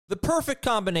The perfect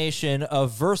combination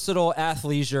of versatile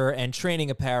athleisure and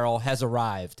training apparel has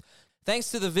arrived.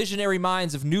 Thanks to the visionary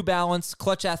minds of New Balance,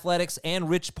 Clutch Athletics, and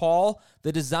Rich Paul,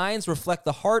 the designs reflect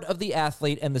the heart of the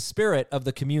athlete and the spirit of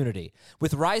the community.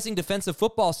 With rising defensive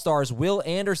football stars Will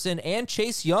Anderson and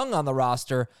Chase Young on the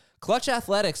roster, Clutch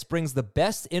Athletics brings the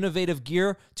best innovative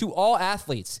gear to all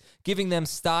athletes, giving them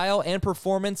style and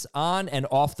performance on and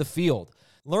off the field.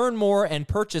 Learn more and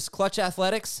purchase Clutch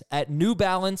Athletics at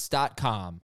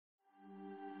newbalance.com.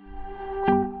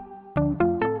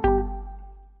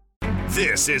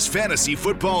 This is Fantasy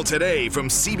Football Today from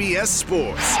CBS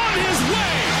Sports. On his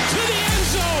way to the end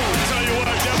zone. I'll tell you what,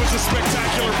 that was a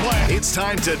spectacular play. It's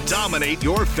time to dominate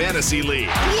your fantasy league.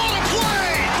 What a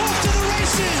play! Off to the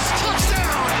races.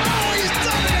 Touchdown. Oh, he's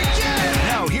done it again.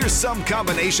 Now here's some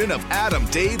combination of Adam,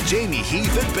 Dave, Jamie,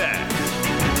 Heath, and Ben.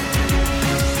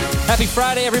 Happy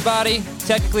Friday, everybody.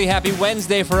 Technically, happy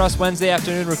Wednesday for us. Wednesday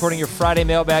afternoon, recording your Friday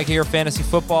mailbag here, Fantasy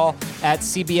Football at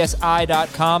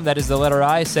cbsi.com. That is the letter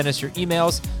I. Send us your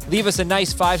emails. Leave us a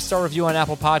nice 5-star review on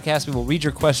Apple Podcasts. We will read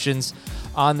your questions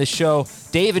on the show.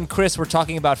 Dave and Chris were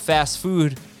talking about fast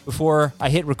food before I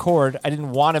hit record. I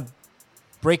didn't want to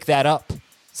break that up.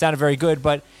 Sounded very good,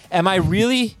 but am I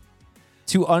really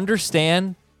to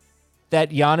understand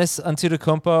that Giannis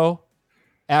Antetokounmpo,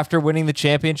 after winning the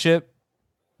championship,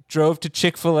 drove to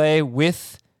Chick-fil-A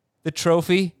with the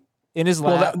trophy in his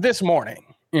lap? Well, this morning.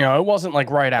 It wasn't like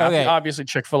right after. Okay. Obviously,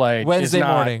 Chick-fil-A Wednesday is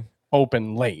not morning.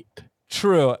 Open late.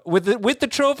 True. With the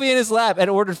trophy in his lap and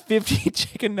ordered 50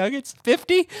 chicken nuggets.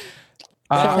 50?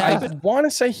 I want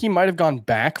to say he might have gone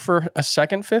back for a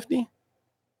second 50.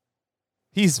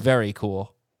 He's very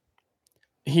cool.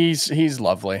 He's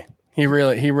lovely. He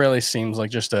really seems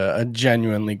like just a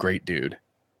genuinely great dude.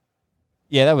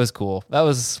 Yeah, that was cool.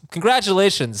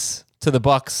 Congratulations to the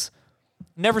Bucks.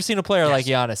 Never seen a player like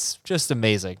Giannis. Just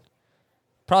amazing.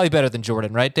 Probably better than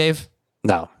Jordan, right, Dave?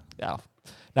 No,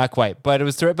 not quite. But it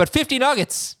was. But 50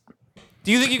 nuggets.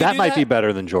 Do you think you can do that? That might be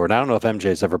better than Jordan. I don't know if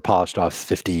MJ's ever polished off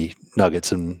 50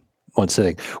 nuggets in one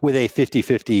sitting with a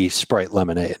 50-50 Sprite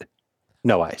lemonade.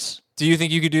 No ice. Do you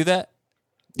think you could do that?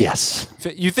 Yes.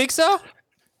 You think so?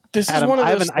 Adam, I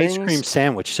have an ice cream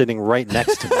sandwich sitting right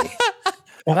next to me.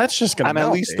 Well, that's just going to I'm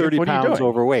at least 30 pounds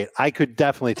overweight. I could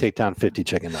definitely take down 50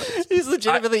 chicken nuggets. He's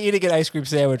legitimately eating an ice cream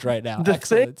sandwich right now.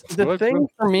 The thing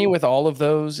for me with all of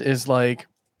those is like,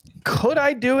 could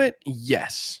I do it?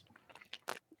 Yes.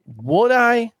 Would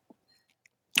I?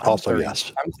 Also,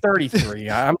 yes. I'm 33.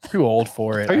 I'm too old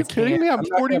for it. Are you kidding me? I'm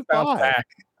 45.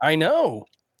 I know.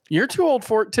 You're too old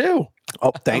for it too.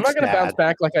 Oh, thanks, I'm not going to bounce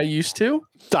back like I used to.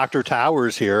 Dr.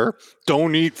 Towers here.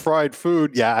 Don't eat fried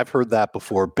food. Yeah, I've heard that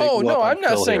before. I'm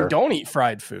not saying don't eat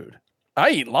fried food. I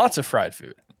eat lots of fried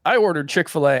food. I ordered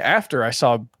Chick-fil-A after I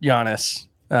saw Giannis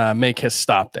make his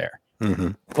stop there. Mm-hmm.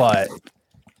 But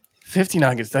 50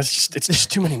 nuggets, it's just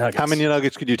too many nuggets. How many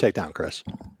nuggets could you take down, Chris?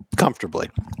 Comfortably.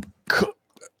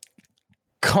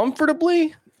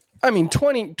 Comfortably? I mean,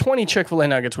 20 Chick-fil-A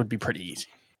nuggets would be pretty easy.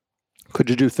 Could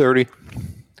you do 30?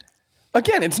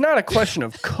 Again, it's not a question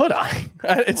of could I.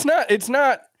 It's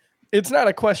not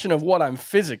a question of what I'm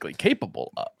physically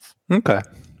capable of. Okay.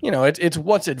 It's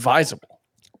what's advisable.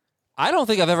 I don't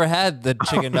think I've ever had the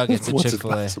chicken nuggets at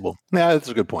Chick-fil-A. Yeah, that's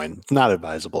a good point. It's not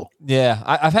advisable. Yeah,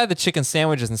 I've had the chicken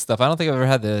sandwiches and stuff. I don't think I've ever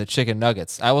had the chicken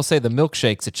nuggets. I will say the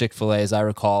milkshakes at Chick-fil-A, as I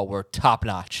recall, were top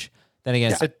notch. Then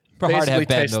again, it's hard to have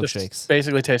bad milkshakes.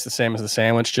 Basically tastes the same as the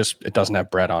sandwich, just it doesn't have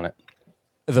bread on it.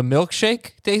 The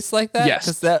milkshake tastes like that?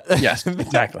 Yes. Yes,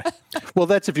 exactly. Well,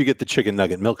 that's if you get the chicken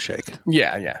nugget milkshake.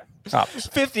 Yeah.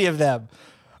 Obviously. 50 of them.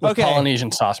 With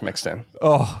Polynesian sauce mixed in.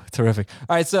 Oh, terrific.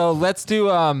 All right, so let's do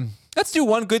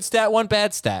one good stat, one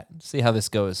bad stat. See how this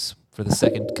goes for the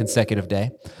second consecutive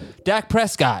day. Dak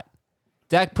Prescott,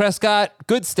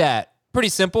 good stat. Pretty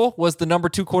simple. Was the number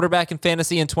 2 quarterback in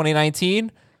fantasy in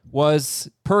 2019. Was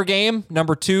per game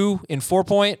number 2 in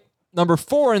 4-point. Number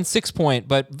 4 in 6-point,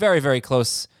 but very, very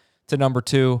close to number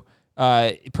 2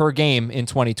 per game in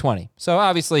 2020. So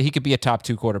obviously he could be a top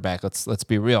 2 quarterback. Let's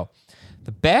be real.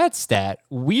 The bad stat,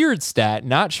 weird stat,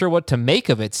 not sure what to make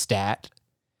of it stat,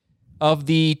 of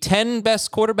the 10 best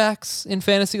quarterbacks in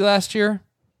fantasy last year,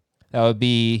 that would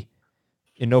be,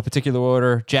 in no particular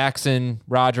order, Jackson,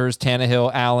 Rodgers,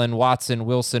 Tannehill, Allen, Watson,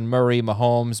 Wilson, Murray,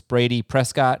 Mahomes, Brady,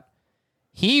 Prescott.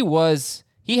 He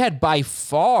had by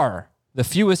far the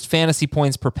fewest fantasy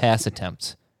points per pass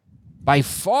attempt. By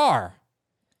far.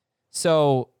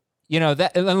 So,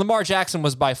 that, and Lamar Jackson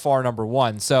was by far number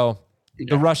 1. So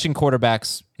the rushing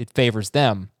quarterbacks, it favors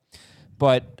them.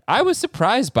 But I was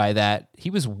surprised by that. He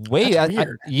was way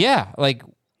weird. Like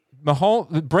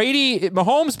Mahomes,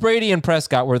 Brady, and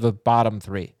Prescott were the bottom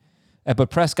 3. But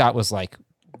Prescott was like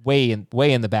way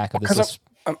in the back of this list.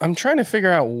 I'm trying to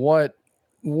figure out what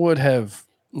would have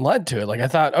led to it. Like I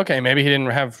thought, okay, maybe he didn't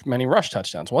have many rush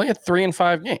touchdowns. Well, he had 3 in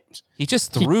 5 games. He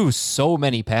just threw so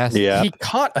many passes. Yeah. He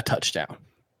caught a touchdown.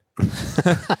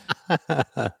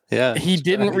 Yeah. He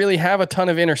didn't really have a ton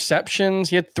of interceptions.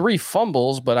 He had 3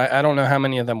 fumbles, but I don't know how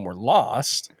many of them were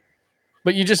lost.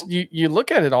 But you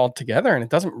look at it all together and it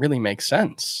doesn't really make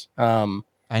sense.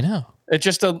 I know. It's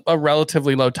just a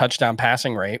relatively low touchdown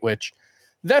passing rate, which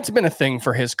that's been a thing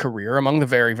for his career. Among the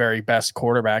very, very best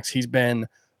quarterbacks, he's been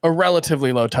a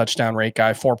relatively low touchdown rate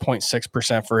guy,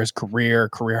 4.6% for his career.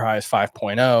 Career high is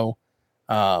 5.0.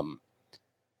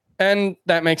 And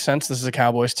that makes sense. This is a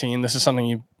Cowboys team. This is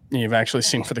something you've actually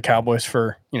seen for the Cowboys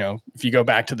for, if you go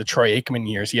back to the Troy Aikman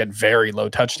years, he had very low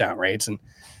touchdown rates. And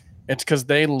it's because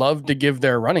they love to give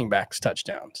their running backs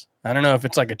touchdowns. I don't know if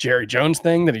it's like a Jerry Jones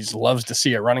thing that he just loves to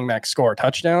see a running back score a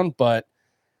touchdown, but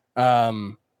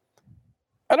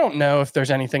I don't know if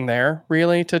there's anything there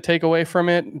really to take away from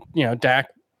it. Dak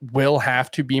will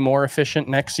have to be more efficient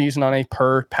next season on a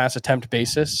per pass attempt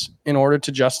basis in order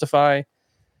to justify,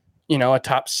 a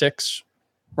top 6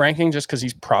 ranking, just because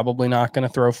he's probably not going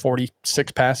to throw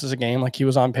 46 passes a game like he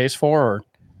was on pace for, or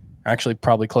actually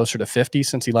probably closer to 50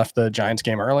 since he left the Giants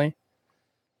game early.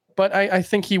 But I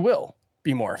think he will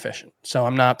be more efficient. So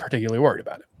I'm not particularly worried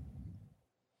about it.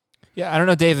 Yeah, I don't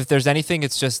know, Dave, if there's anything,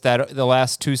 it's just that the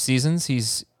last 2 seasons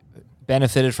he's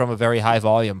benefited from a very high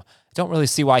volume. I don't really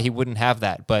see why he wouldn't have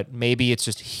that, but maybe it's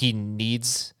just he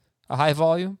needs a high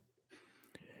volume.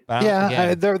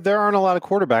 There aren't a lot of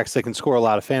quarterbacks that can score a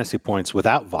lot of fantasy points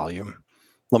without volume.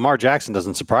 Lamar Jackson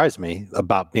doesn't surprise me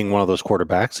about being one of those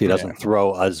quarterbacks. He doesn't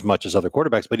throw as much as other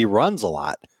quarterbacks, but he runs a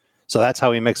lot. So that's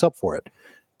how he makes up for it.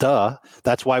 Duh.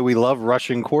 That's why we love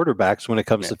rushing quarterbacks when it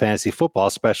comes to fantasy football,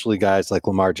 especially guys like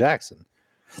Lamar Jackson.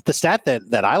 The stat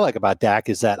that I like about Dak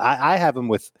is that I have him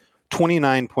with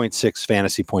 29.6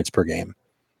 fantasy points per game.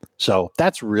 So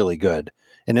that's really good.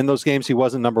 And in those games, he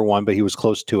wasn't number 1, but he was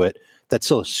close to it. That's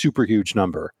still a super huge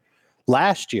number.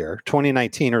 Last year,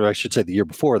 2019, or I should say the year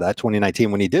before that,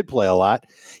 2019, when he did play a lot,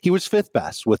 he was 5th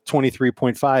best with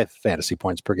 23.5 fantasy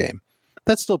points per game.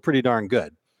 That's still pretty darn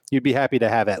good. You'd be happy to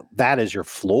have that as your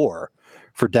floor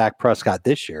for Dak Prescott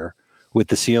this year, with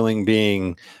the ceiling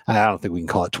being, I don't think we can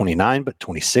call it 29, but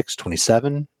 26,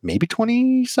 27, maybe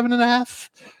 27 and a half.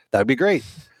 That would be great.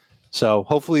 So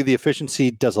hopefully the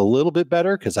efficiency does a little bit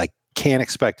better, because I can't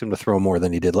expect him to throw more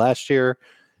than he did last year.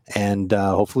 And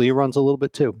hopefully he runs a little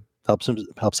bit too. Helps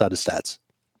out his stats.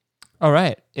 All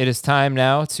right. It is time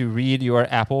now to read your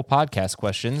Apple Podcast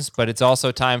questions, but it's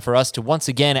also time for us to once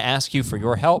again ask you for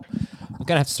your help. We're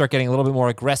going to have to start getting a little bit more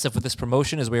aggressive with this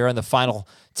promotion as we are in the final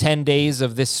 10 days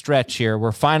of this stretch here.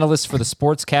 We're finalists for the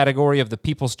sports category of the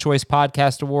People's Choice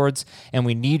Podcast Awards, and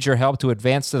we need your help to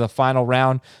advance to the final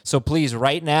round. So please,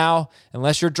 right now,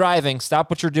 unless you're driving, stop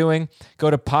what you're doing.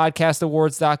 Go to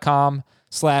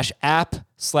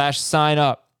podcastawards.com/app/sign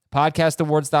up.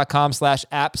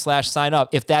 podcastawards.com/app/sign up.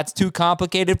 If that's too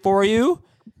complicated for you,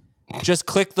 just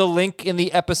click the link in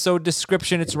the episode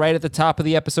description. It's right at the top of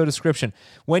the episode description.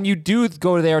 When you do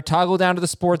go there, toggle down to the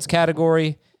sports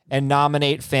category and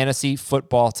nominate fantasy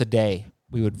football today.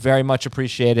 We would very much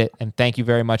appreciate it, and thank you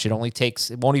very much. It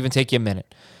won't even take you a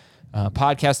minute.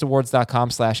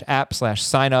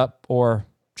 podcastawards.com/app/sign up, or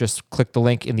just click the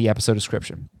link in the episode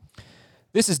description.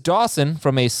 This is Dawson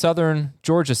from a southern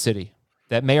Georgia city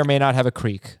that may or may not have a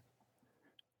creek.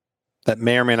 I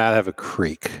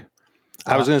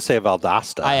was going to say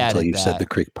Valdosta until you said the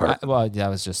creek part. That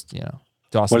was just,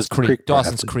 Dawson's Creek.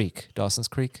 Dawson's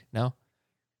Creek. No?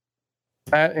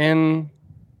 That in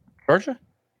Georgia?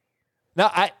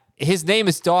 No, his name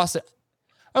is Dawson.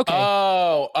 Okay.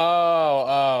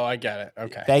 Oh, I get it.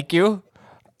 Okay. Thank you.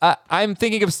 I'm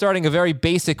thinking of starting a very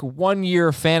basic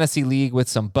 1-year fantasy league with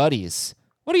some buddies.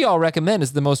 What do y'all recommend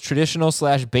as the most traditional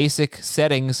 / basic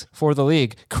settings for the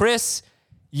league? Chris,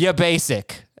 ya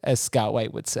basic, as Scott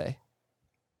White would say.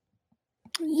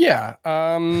 Yeah,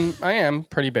 I am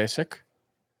pretty basic.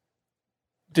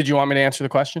 Did you want me to answer the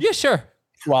question? Yeah, sure.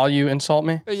 While you insult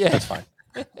me? Yeah. That's fine.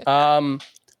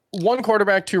 1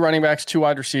 quarterback, 2 running backs, 2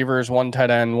 wide receivers, 1 tight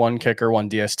end, 1 kicker, 1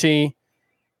 DST.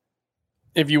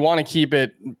 If you want to keep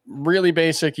it really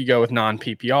basic, you go with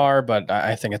non-PPR, but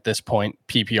I think at this point,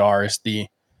 PPR is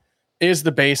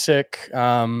the basic.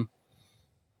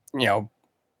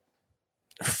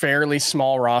 Fairly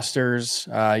small rosters.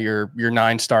 Your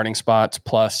 9 starting spots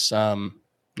plus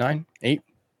 9, 8.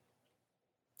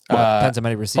 Depends how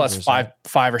many receivers. Plus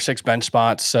 5 or 6 bench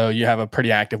spots. So you have a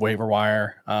pretty active waiver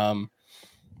wire.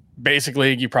 Basic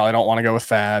league, you probably don't want to go with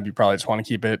Fab. You probably just want to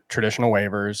keep it traditional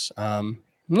waivers.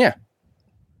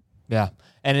 Yeah.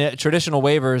 And traditional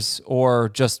waivers or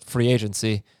just free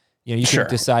agency, you Sure.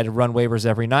 can decide to run waivers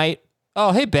every night.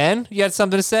 Oh, hey, Ben, you got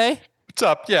something to say? What's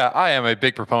up? Yeah, I am a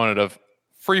big proponent of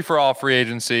free-for-all free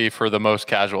agency for the most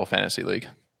casual fantasy league.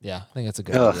 Yeah, I think that's a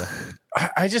good idea.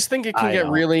 I just think it can I get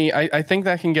know. really, I think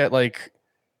that can get like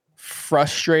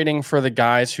frustrating for the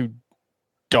guys who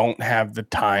don't have the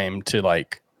time to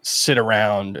like sit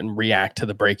around and react to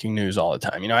the breaking news all the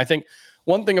time. I think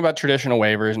one thing about traditional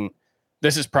waivers, and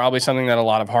this is probably something that a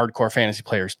lot of hardcore fantasy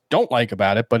players don't like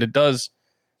about it, but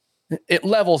it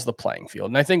levels the playing field.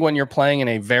 And I think when you're playing in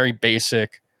a very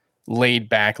basic, laid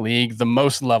back league, the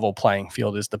most level playing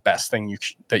field is the best thing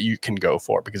that you can go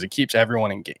for because it keeps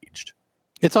everyone engaged.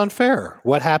 It's unfair.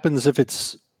 What happens if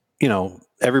it's,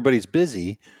 everybody's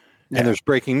busy and there's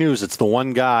breaking news? It's the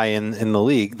one guy in the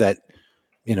league that,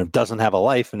 doesn't have a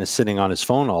life and is sitting on his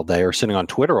phone all day or sitting on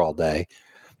Twitter all day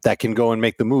that can go and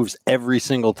make the moves every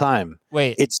single time.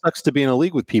 Wait. It sucks to be in a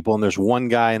league with people and there's one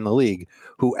guy in the league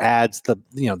who adds the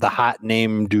hot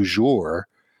name du jour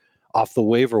off the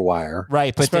waiver wire.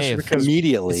 Right, but Especially Dave, because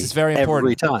immediately this is very important.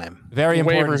 every time. Very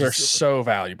important. Waivers are so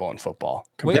valuable in football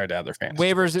compared to other fantasy.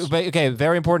 Waivers, but okay,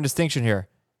 very important distinction here.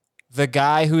 The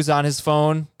guy who's on his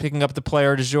phone picking up the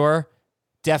player du jour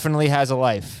definitely has a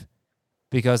life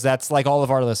because that's like all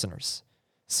of our listeners.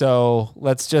 So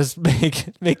let's just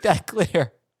make that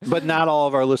clear. But not all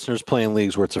of our listeners play in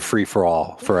leagues where it's a free for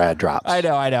all for ad drops. I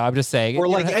know. I'm just saying.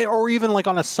 Or even like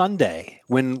on a Sunday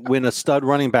when a stud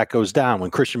running back goes down,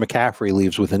 when Christian McCaffrey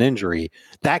leaves with an injury,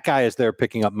 that guy is there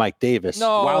picking up Mike Davis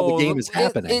while the game is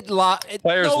happening.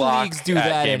 Players no lock leagues do at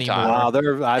that game anymore. time. Wow,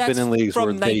 I've That's been in leagues from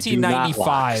where they do not lock.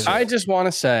 1995. I just want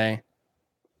to say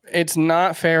it's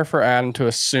not fair for Adam to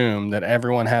assume that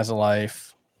everyone has a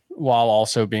life while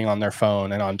also being on their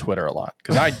phone and on Twitter a lot,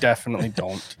 because I definitely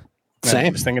don't. Same.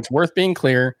 I just think it's worth being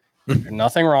clear. There's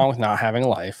nothing wrong with not having a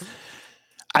life.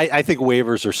 I think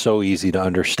waivers are so easy to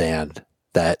understand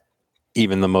that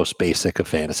even the most basic of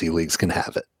fantasy leagues can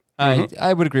have it.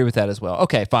 I would agree with that as well.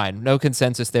 Okay, fine. No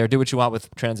consensus there. Do what you want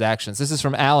with transactions. This is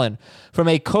from Alan from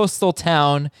a coastal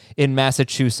town in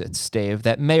Massachusetts, Dave,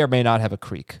 that may or may not have a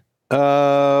creek.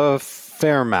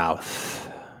 Fairmouth.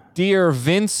 Dear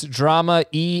Vince, Drama,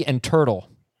 E, and Turtle.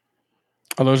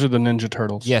 Oh, those are the Ninja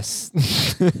Turtles. Yes.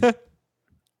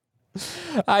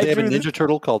 They have a Ninja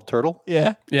Turtle called Turtle?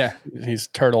 Yeah. Yeah, he's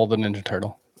Turtle, the Ninja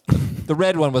Turtle. The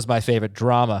red one was my favorite,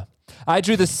 Drama. I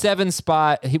drew the 7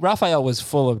 spot. Raphael was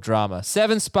full of drama.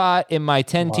 7 spot in my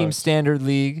 10-team standard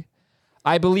league.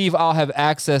 I believe I'll have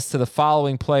access to the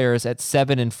following players at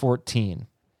 7 and 14.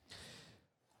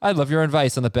 I'd love your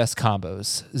advice on the best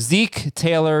combos. Zeke,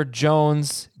 Taylor,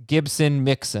 Jones, Gibson,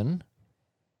 Mixon,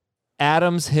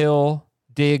 Adams, Hill,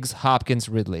 Diggs, Hopkins,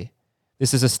 Ridley.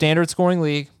 This is a standard scoring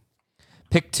league.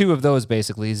 Pick 2 of those,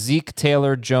 basically. Zeke,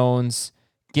 Taylor, Jones,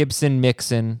 Gibson,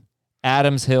 Mixon,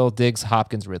 Adams, Hill, Diggs,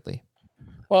 Hopkins, Ridley.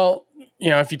 Well,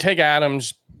 if you take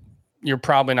Adams, you're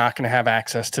probably not going to have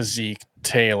access to Zeke,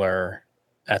 Taylor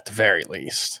at the very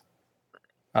least.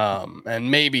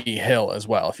 And maybe Hill as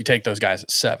well, if you take those guys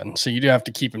at 7. So you do have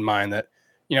to keep in mind that,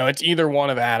 it's either one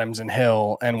of Adams and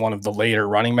Hill and one of the later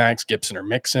running backs, Gibson or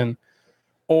Mixon,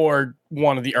 or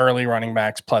one of the early running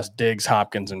backs plus Diggs,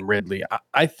 Hopkins, and Ridley.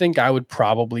 I think I would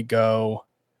probably go.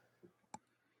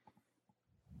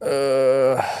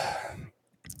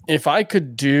 If I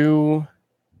could do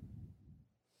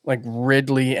like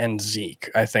Ridley and Zeke,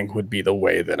 I think would be the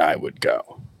way that I would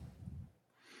go.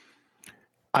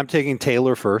 I'm taking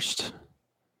Taylor first,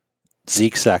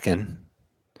 Zeke second.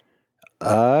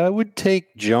 I would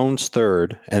take Jones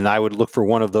third, and I would look for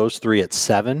one of those 3 at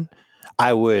 7.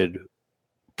 I would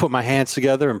put my hands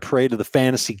together and pray to the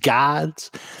fantasy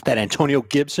gods that Antonio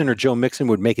Gibson or Joe Mixon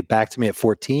would make it back to me at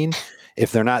 14.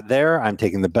 If they're not there, I'm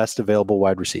taking the best available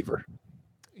wide receiver.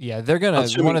 Yeah, they're going to.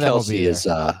 Assuming One of them Kelsey will be is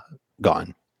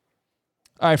gone.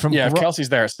 All right, if Kelsey's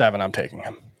there at 7, I'm taking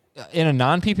him. In a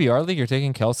non-PPR league, you're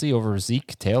taking Kelsey over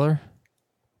Zeke, Taylor?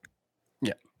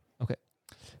 Yeah. Okay.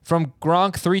 From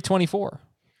Gronk 324.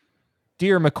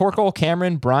 Dear McCorkle,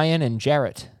 Cameron, Brian, and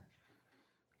Jarrett.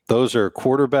 Those are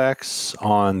quarterbacks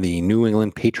on the New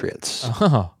England Patriots,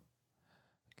 Oh,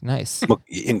 nice.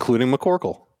 including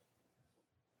McCorkle.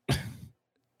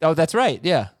 Oh, that's right.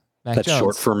 Yeah. Mac That's Jones.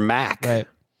 short for Mac. Right.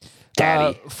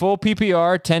 Daddy. Full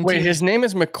PPR, 10 Wait, team. his name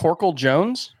is McCorkle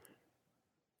Jones?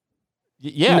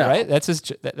 Yeah, No. right? That's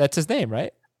his name,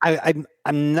 right? I'm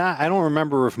not. I don't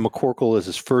remember if McCorkle is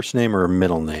his first name or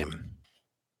middle name.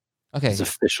 Okay. His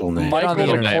official name. Michael on the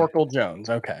internet. McCorkle Jones.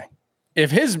 Okay.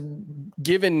 If his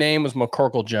given name was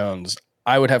McCorkle Jones,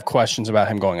 I would have questions about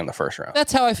him going in the first round.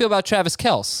 That's how I feel about Travis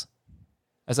Kelce.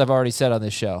 as I've already said on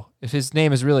this show. If his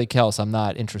name is really Kels, I'm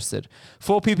not interested.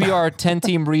 Full PPR,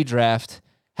 10-team redraft.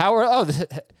 How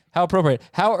appropriate.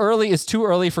 How early is too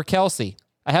early for Kelsey?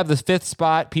 I have the 5th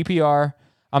spot, PPR.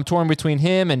 I'm torn between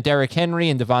him and Derrick Henry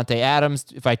and Devontae Adams.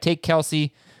 If I take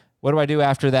Kelsey, what do I do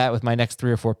after that with my next 3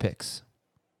 or 4 picks?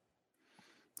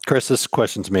 Chris, this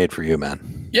question's made for you,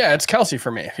 man. Yeah, it's Kelsey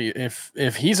for me.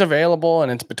 If he's available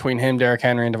and it's between him, Derrick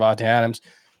Henry, and Devontae Adams,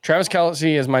 Travis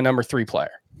Kelsey is my number 3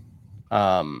 player.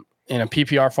 In a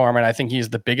PPR format, I think he's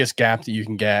the biggest gap that you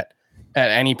can get at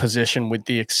any position, with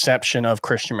the exception of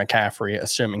Christian McCaffrey,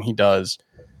 assuming he does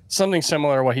something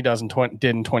similar to what he did in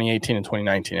 2018 and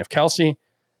 2019. If Kelsey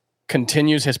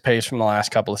continues his pace from the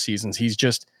last couple of seasons,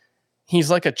 he's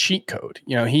like a cheat code.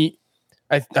 You know,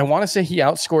 I want to say he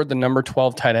outscored the number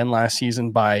 12 tight end last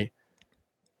season by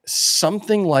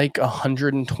something like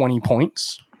 120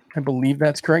 points. I believe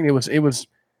that's correct. It was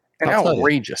an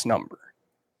outrageous number.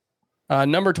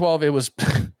 Number 12, it was,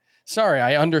 sorry,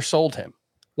 I undersold him.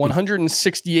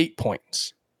 168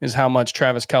 points is how much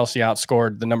Travis Kelsey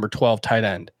outscored the number 12 tight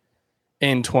end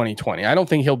in 2020. I don't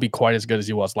think he'll be quite as good as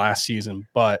he was last season,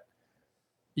 but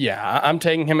yeah, I'm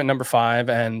taking him at number 5.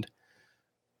 And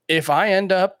if I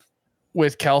end up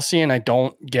with Kelsey and I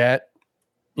don't get,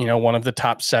 one of the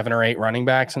top 7 or 8 running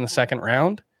backs in the second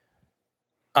round,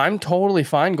 I'm totally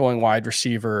fine going wide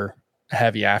receiver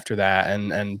heavy after that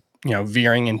and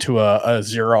veering into a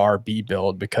 0 RB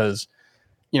build, because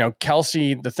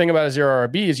Kelsey, the thing about a 0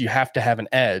 RB is you have to have an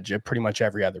edge at pretty much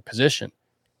every other position.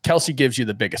 Kelsey gives you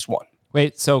the biggest one.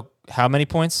 Wait, so how many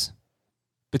points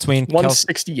between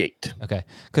 168? Okay,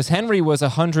 because Henry was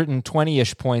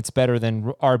 120-ish points better than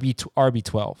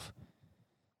RB12.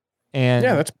 And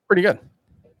yeah, that's pretty good.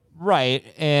 Right,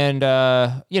 and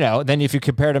then if you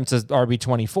compared him to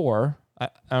RB24, I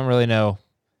don't really know.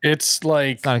 It's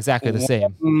not exactly the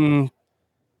same.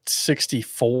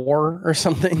 64 or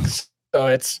something. So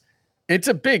it's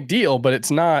a big deal, but it's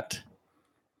not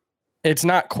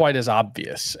quite as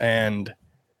obvious. And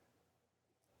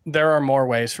there are more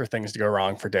ways for things to go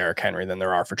wrong for Derrick Henry than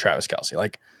there are for Travis Kelsey.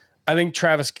 I think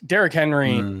Derrick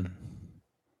Henry, I'm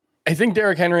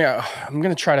going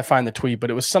to try to find the tweet, but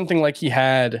it was something like he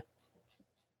had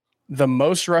the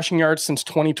most rushing yards since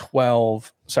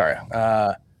 2012.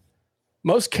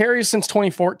 Most carries since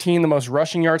 2014, the most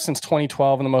rushing yards since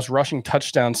 2012, and the most rushing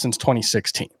touchdowns since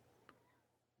 2016.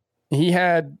 He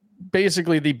had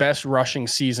basically the best rushing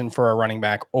season for a running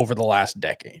back over the last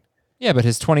decade. Yeah, but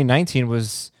his 2019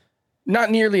 was not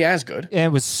nearly as good. And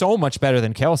it was so much better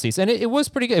than Kelsey's. And it was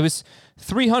pretty good. It was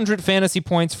 300 fantasy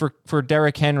points for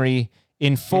Derrick Henry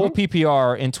in full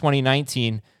PPR in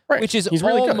 2019, which is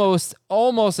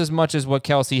almost as much as what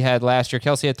Kelsey had last year.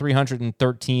 Kelsey had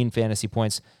 313 fantasy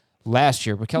points last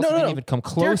year, but Kelsey didn't even come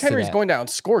close Derrick to that. Henry's going to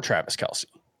outscore Travis Kelsey.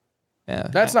 Yeah,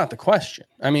 that's not the question.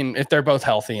 I mean, if they're both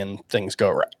healthy and things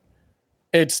go right,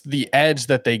 it's the edge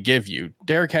that they give you.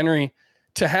 Derrick Henry,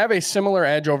 to have a similar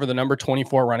edge over the number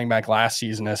 24 running back last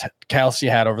season as Kelsey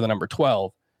had over the number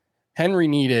 12, Henry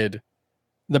needed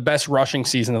the best rushing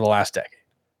season of the last decade.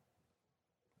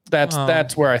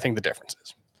 That's where I think the difference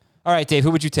is. All right, Dave,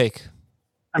 who would you take?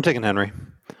 I'm taking Henry.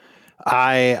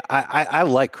 I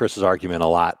like Chris's argument a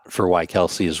lot for why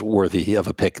Kelsey is worthy of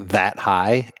a pick that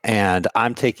high, and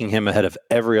I'm taking him ahead of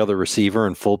every other receiver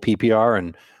in full PPR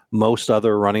and most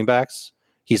other running backs.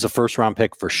 He's a first-round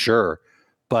pick for sure,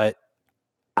 but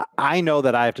I know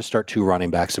that I have to start 2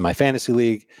 running backs in my fantasy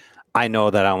league. I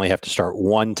know that I only have to start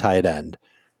 1 tight end.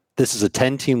 This is a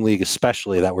 10-team league,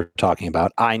 especially that we're talking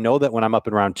about. I know that when I'm up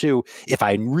in round 2, if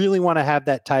I really want to have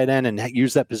that tight end and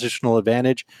use that positional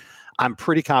advantage, I'm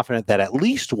pretty confident that at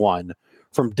least one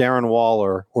from Darren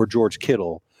Waller or George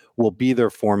Kittle will be there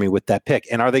for me with that pick.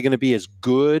 And are they going to be as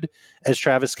good as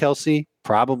Travis Kelsey?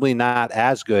 Probably not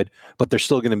as good, but they're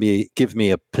still going to give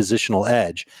me a positional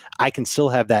edge. I can still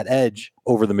have that edge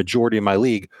over the majority of my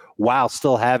league while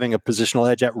still having a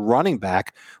positional edge at running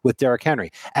back with Derrick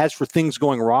Henry. As for things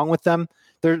going wrong with them,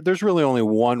 there's really only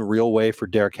one real way for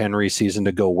Derrick Henry's season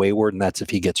to go wayward, and that's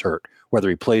if he gets hurt, whether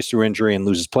he plays through injury and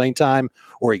loses playing time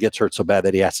or he gets hurt so bad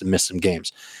that he has to miss some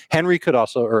games.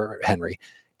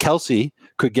 Kelsey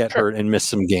could get hurt and miss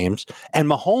some games, and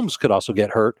Mahomes could also get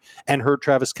hurt and hurt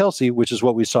Travis Kelsey, which is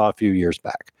what we saw a few years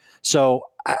back. So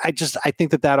I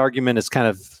think that argument is kind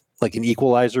of like an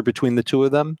equalizer between the two of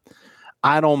them.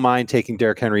 I don't mind taking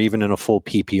Derrick Henry even in a full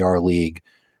PPR league.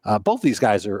 Both these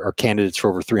guys are candidates for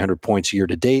over 300 points year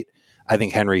to date. I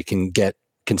think Henry can get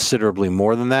considerably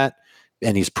more than that,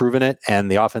 and he's proven it,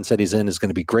 and the offense that he's in is going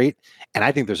to be great. And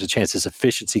I think there's a chance his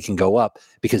efficiency can go up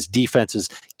because defenses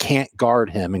can't guard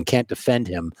him and can't defend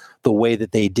him the way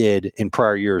that they did in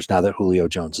prior years now that Julio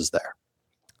Jones is there.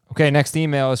 Okay, next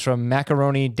email is from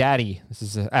Macaroni Daddy. This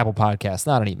is an Apple podcast,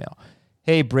 not an email.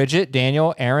 Hey, Bridget,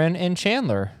 Daniel, Aaron, and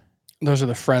Chandler. Those are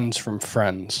the friends from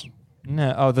Friends.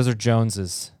 No, oh, those are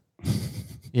Joneses.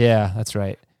 Yeah, that's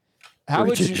right. How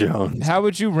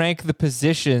would you rank the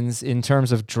positions in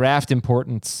terms of draft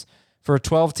importance for a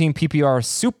 12-team PPR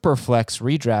Superflex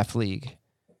redraft league?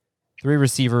 3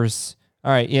 receivers.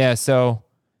 All right, yeah, so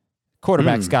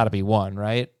quarterback's got to be one,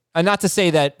 right? And not to say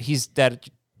that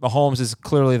Mahomes is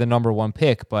clearly the number 1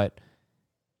 pick, but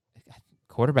isn't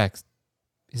quarterback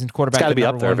It's got to be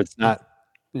up there. one? If it's not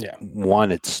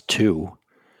 1, it's 2.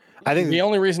 I think the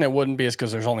only reason it wouldn't be is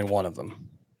because there's only one of them.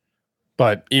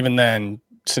 But even then,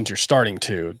 since you're starting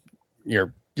 2,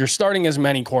 you're starting as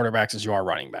many quarterbacks as you are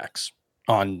running backs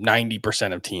on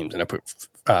 90% of teams in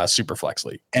a super flex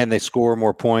league. And they score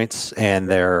more points, and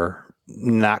they're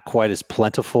not quite as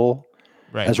plentiful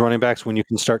as running backs when you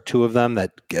can start 2 of them.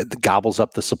 That gobbles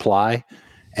up the supply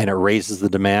and it raises the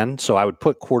demand. So I would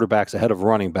put quarterbacks ahead of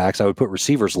running backs. I would put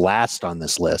receivers last on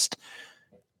this list.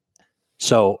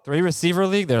 So 3 receiver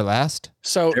league, they're last.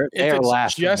 So if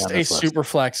it's just a super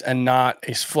flex and not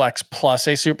a flex plus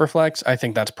a super flex, I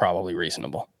think that's probably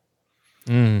reasonable.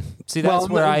 See, that's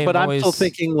where I'm still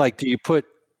thinking, like, do you put?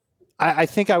 I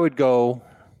think I would go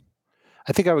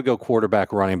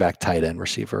quarterback, running back, tight end,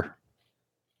 receiver.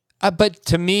 But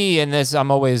to me, and this, I'm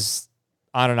always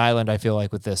on an island, I feel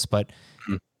like, with this. But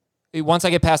once I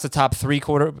get past the top 3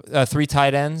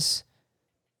 tight ends,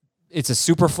 it's a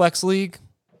super flex league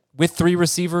with 3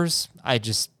 receivers. I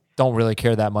just don't really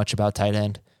care that much about tight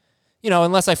end.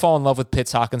 Unless I fall in love with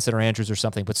Pitts, Hawkinson, or Andrews or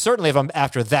something. But certainly if I'm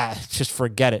after that, just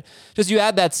forget it. Just you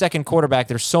add that second quarterback,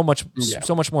 there's so much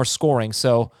more scoring.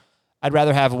 So I'd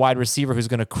rather have a wide receiver who's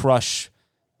going to crush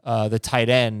the tight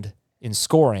end in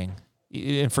scoring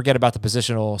and forget about the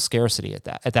positional scarcity at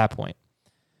that point.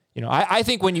 I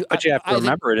think when you... But you have to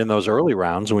remember it in those early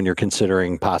rounds when you're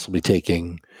considering possibly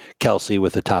taking Kelsey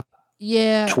with the top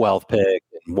 12 pick,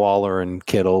 and Waller and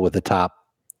Kittle with the top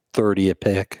 30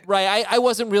 pick. Right. I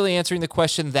wasn't really answering the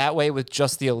question that way with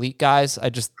just the elite guys. I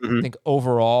just think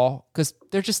overall, because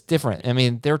they're just different. I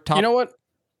mean, they're top. You know what?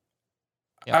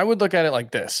 Yeah. I would look at it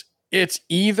like this. It's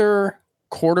either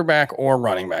quarterback or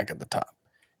running back at the top.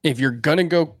 If you're going to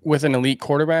go with an elite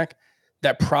quarterback,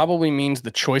 that probably means the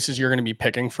choices you're going to be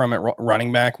picking from at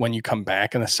running back when you come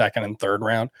back in the 2nd and 3rd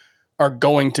round are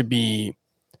going to be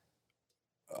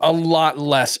a lot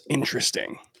less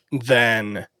interesting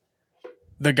than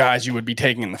the guys you would be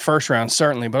taking in the 1st round,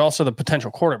 certainly, but also the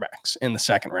potential quarterbacks in the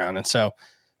 2nd round. And so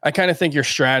I kind of think your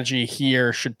strategy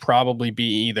here should probably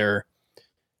be either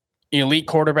elite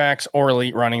quarterbacks or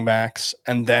elite running backs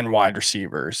and then wide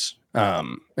receivers.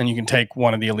 And you can take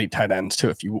one of the elite tight ends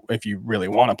too if you really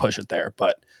want to push it there.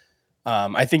 But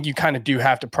I think you kind of do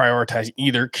have to prioritize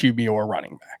either QB or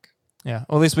running back. Yeah,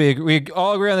 well, at least we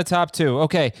all agree on the top 2.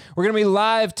 Okay, we're going to be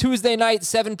live Tuesday night,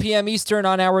 7 p.m. Eastern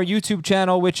on our YouTube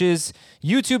channel, which is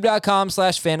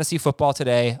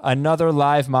youtube.com/fantasyfootballtoday. Another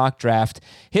live mock draft.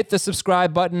 Hit the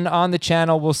subscribe button on the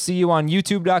channel. We'll see you on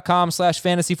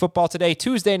youtube.com/fantasyfootballtoday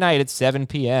Tuesday night at 7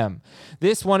 p.m.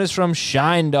 This one is from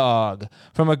Shine Dog,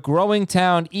 from a growing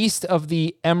town east of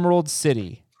the Emerald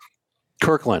City.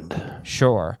 Kirkland.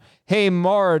 Sure. Hey,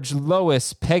 Marge,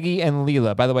 Lois, Peggy, and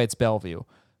Leela. By the way, it's Bellevue.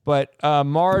 But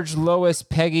Marge, Lois,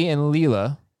 Peggy, and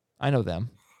Leela, I know them.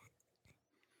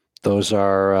 Those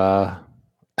are, I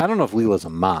don't know if Leela's a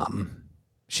mom.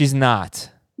 She's not.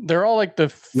 They're all like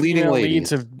the leading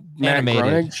leads of Matt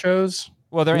Groening shows.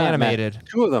 Well, they're not animated. Matt.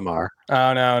 2 of them are.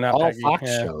 Oh, no, not all Peggy. Fox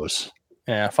shows.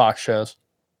 Yeah, Fox shows.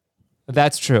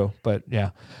 That's true, but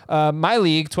yeah. My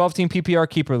league, 12-team PPR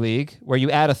keeper league, where you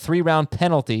add a 3-round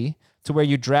penalty to where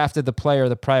you drafted the player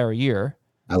the prior year.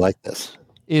 I like this.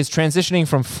 Is transitioning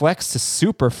from flex to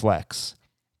super flex.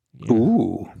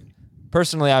 Ooh.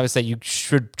 Personally, I would say you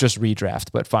should just redraft,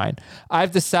 but fine.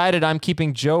 I've decided I'm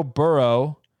keeping Joe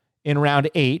Burrow in round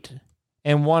 8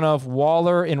 and one of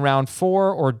Waller in round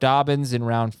 4 or Dobbins in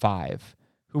round 5.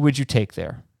 Who would you take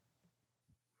there?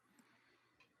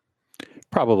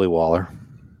 Probably Waller,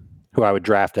 who I would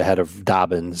draft ahead of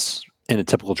Dobbins in a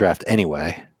typical draft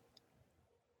anyway.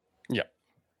 Yeah.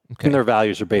 Okay. And their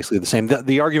values are basically the same.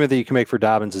 The argument that you can make for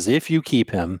Dobbins is if you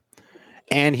keep him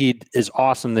and he is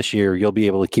awesome this year, you'll be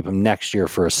able to keep him next year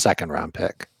for a 2nd-round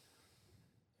pick.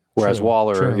 Whereas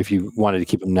Waller, if you wanted to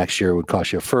keep him next year, it would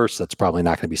cost you a 1st. That's probably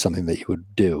not going to be something that you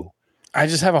would do. I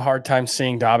just have a hard time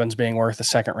seeing Dobbins being worth a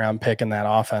 2nd-round pick in that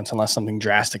offense unless something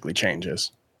drastically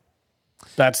changes.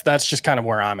 That's just kind of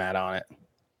where I'm at on it.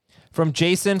 From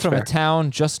Jason, from a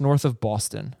town just north of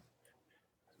Boston.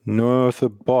 North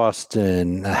of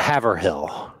Boston,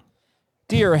 Haverhill.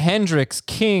 Dear Hendricks,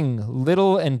 King,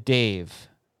 Little, and Dave.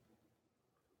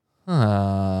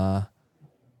 Oh.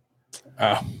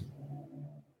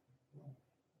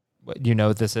 What, you know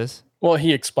what this is? Well,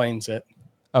 he explains it.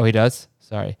 Oh, he does?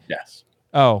 Sorry. Yes.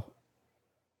 Oh,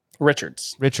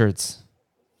 Richards.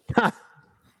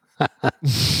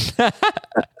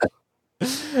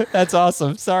 That's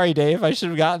awesome. Sorry, Dave. I should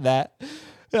have gotten that.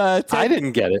 I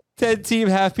didn't get it. 10-team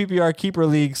half PPR keeper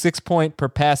league, 6-point per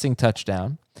passing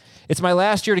touchdown. It's my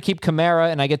last year to keep Kamara,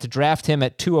 and I get to draft him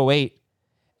at 208,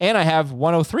 and I have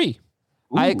 103.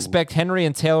 Ooh. I expect Henry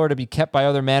and Taylor to be kept by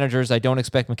other managers. I don't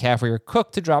expect McCaffrey or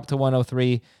Cook to drop to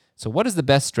 103. So what is the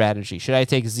best strategy? Should I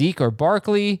take Zeke or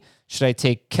Barkley? Should I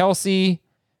take Kelsey?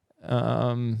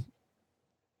 Kittle's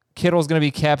going to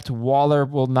be kept. Waller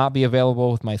will not be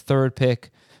available with my third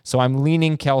pick. So I'm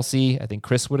leaning Kelsey. I think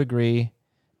Chris would agree.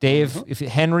 Dave, if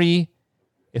Henry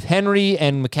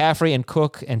and McCaffrey and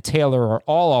Cook and Taylor are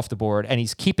all off the board and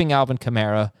he's keeping Alvin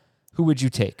Kamara, who would you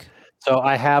take? So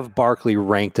I have Barkley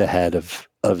ranked ahead of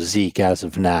Zeke as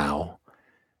of now,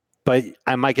 but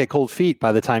I might get cold feet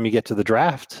by the time you get to the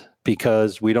draft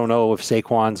because we don't know if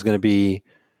Saquon's going to be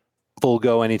full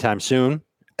go anytime soon.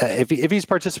 If he's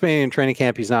participating in training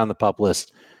camp, he's not on the PUP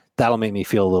list. That'll make me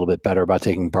feel a little bit better about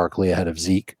taking Barkley ahead of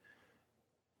Zeke.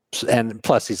 And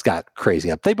plus, he's got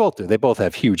crazy up. They both do. They both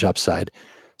have huge upside.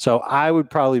 So I would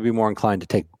probably be more inclined to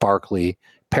take Barkley,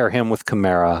 pair him with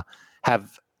Kamara.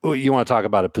 You want to talk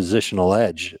about a positional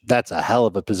edge? That's a hell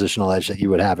of a positional edge that you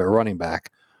would have at running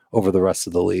back over the rest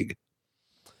of the league.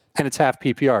 And it's half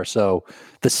PPR, so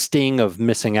the sting of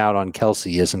missing out on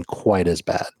Kelsey isn't quite as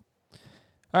bad.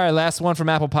 All right, last one from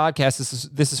Apple Podcasts.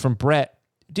 This is from Brett.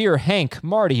 Dear Hank,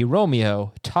 Marty,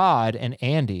 Romeo, Todd, and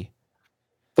Andy.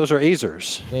 Those are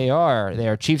Azers. They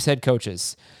are Chiefs head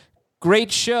coaches.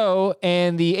 Great show,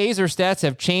 and the Azer stats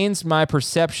have changed my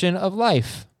perception of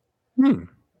life.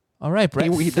 All right,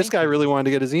 Brett. This guy really wanted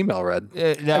to get his email read.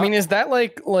 I mean, is that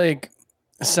like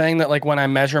saying that like when I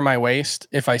measure my waist,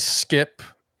 if I skip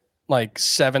like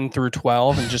 7 through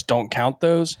 12 and just don't count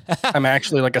those, I'm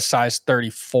actually like a size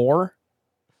 34?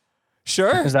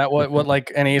 Sure. Is that what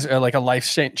like an Azer, like a life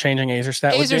changing Azer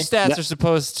stat would be? Azer stats are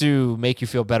supposed to make you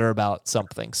feel better about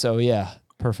something. So yeah,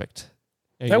 perfect.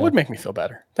 That would make me feel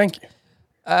better. Thank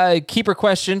you. Keeper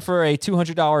question for a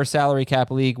 $200 salary cap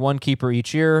league, one keeper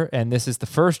each year, and this is the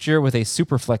first year with a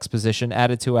super flex position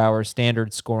added to our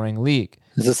standard scoring league.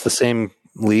 Is this the same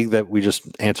league that we just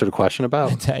answered a question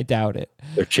about? I doubt it.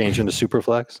 They're changing to super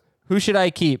flex? Who should I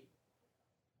keep?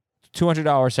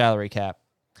 $200 salary cap.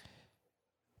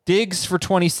 Diggs for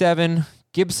 27,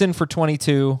 Gibson for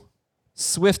 22,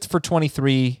 Swift for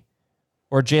 23,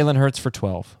 or Jalen Hurts for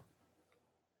 12?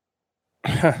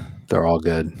 They're all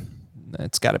good.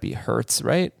 It's got to be Hurts,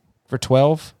 right? For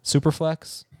 12, super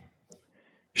flex?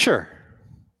 Sure.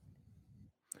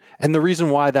 And the reason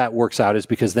why that works out is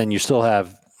because then you still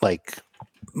have like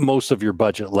most of your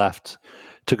budget left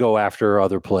to go after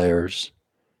other players.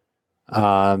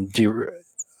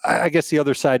 I guess the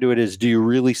other side to it is, do you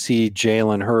really see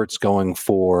Jalen Hurts going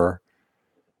for?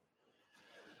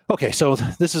 Okay, so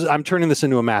I'm turning this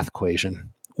into a math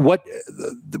equation. What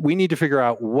we need to figure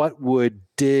out, what would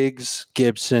Diggs,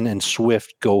 Gibson, and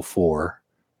Swift go for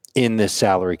in this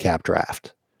salary cap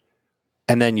draft?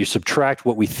 And then you subtract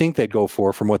what we think they'd go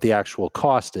for from what the actual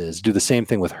cost is. Do the same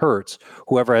thing with Hurts.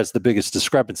 Whoever has the biggest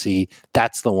discrepancy,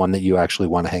 that's the one that you actually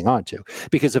want to hang on to.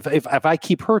 Because if I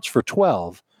keep Hurts for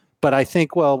 12, but I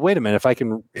think, well, wait a minute, if I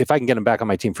can get him back on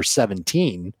my team for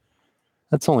 17,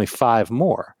 that's only 5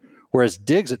 more. Whereas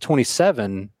Diggs at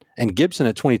 27 and Gibson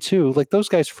at 22, like those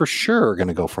guys for sure are going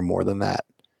to go for more than that.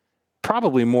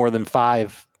 Probably more than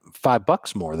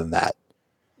 $5 more than that.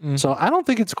 So I don't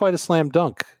think it's quite a slam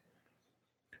dunk.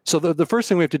 So the first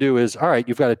thing we have to do is, all right,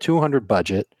 you've got a 200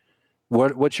 budget.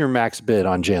 What's your max bid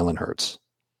on Jalen Hurts?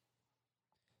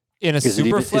 In a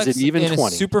super flex, is it even 20? In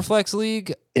a super flex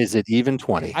league, is it even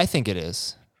 20? I think it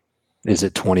is. Is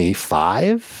it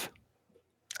 25?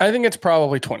 I think it's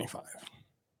probably 25.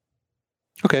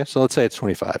 Okay, so let's say it's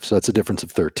 25. So that's a difference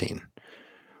of 13.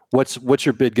 What's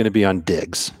your bid going to be on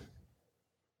Diggs?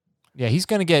 Yeah, he's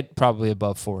going to get probably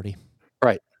above 40.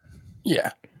 Right.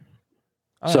 Yeah.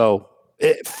 So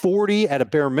 40 at a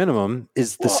bare minimum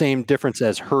is the same difference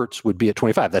as Hurts would be at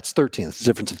 25. That's 13. That's the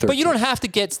difference of 13. But you don't have to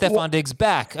get Stephon Diggs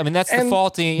back. I mean, that's the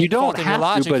faulty. You don't have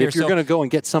logic to, but here, if you're going to go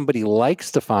and get somebody like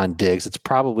Stephon Diggs, it's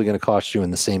probably going to cost you in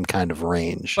the same kind of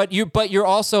range. But you're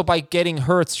also, by getting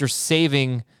Hurts, you're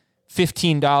saving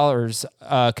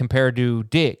 $15 compared to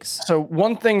Diggs. So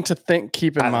one thing to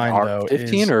keep in mind, though,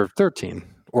 15 or 13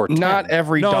 or 10. Not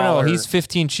every dollar. No, he's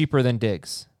 15 cheaper than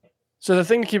Diggs. So the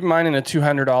thing to keep in mind in a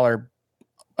 $200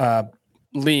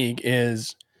 league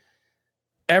is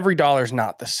every dollar is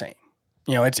not the same.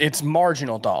 It's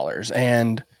marginal dollars.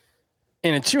 And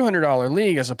in a $200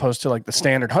 league, as opposed to like the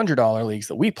standard $100 leagues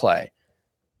that we play,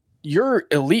 your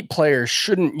elite players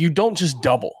you don't just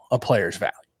double a player's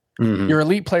value. Mm-hmm. Your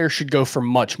elite players should go for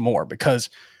much more because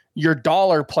your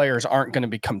dollar players aren't going to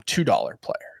become $2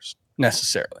 players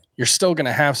necessarily. You're still going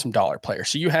to have some dollar players.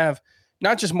 So you have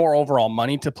not just more overall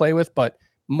money to play with, but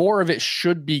more of it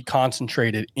should be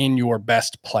concentrated in your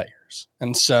best players.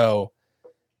 And so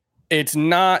it's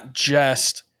not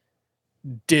just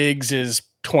Diggs is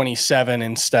 27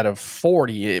 instead of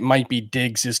 40. It might be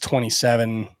Diggs is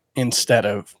 27 instead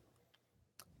of,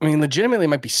 legitimately it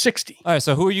might be 60. All right.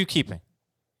 So who are you keeping?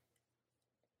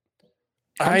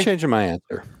 I'm changing my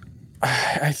answer.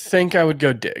 I think I would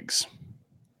go Diggs.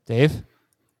 Dave?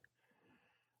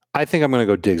 I think I'm going to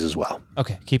go Diggs as well.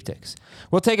 Okay, keep Diggs.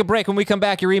 We'll take a break. When we come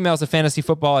back, your emails at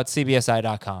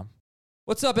fantasyfootball@cbsi.com.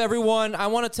 What's up, everyone? I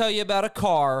want to tell you about a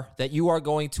car that you are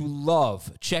going to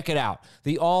love. Check it out.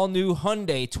 The all-new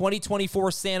Hyundai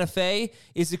 2024 Santa Fe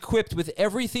is equipped with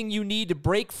everything you need to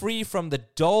break free from the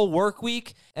dull work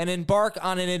week and embark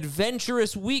on an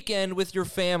adventurous weekend with your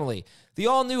family. The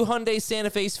all-new Hyundai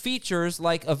Santa Fe's features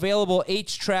like available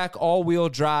H-Track all-wheel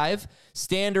drive,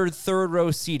 standard third-row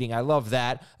seating, I love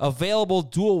that, available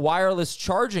dual wireless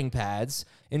charging pads,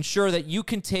 ensure that you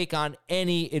can take on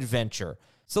any adventure.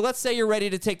 So let's say you're ready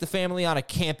to take the family on a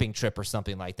camping trip or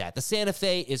something like that. The Santa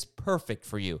Fe is perfect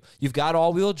for you. You've got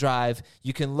all-wheel drive.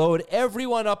 You can load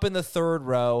everyone up in the third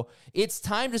row. It's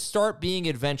time to start being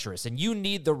adventurous, and you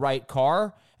need the right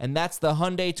car, and that's the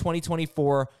Hyundai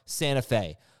 2024 Santa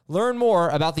Fe. Learn more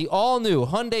about the all-new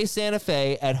Hyundai Santa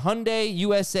Fe at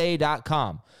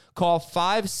HyundaiUSA.com. Call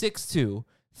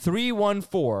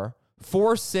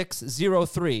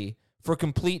 562-314-4603 for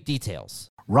complete details.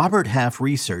 Robert Half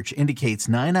research indicates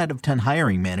 9 out of 10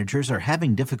 hiring managers are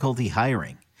having difficulty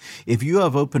hiring. If you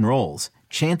have open roles,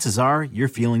 chances are you're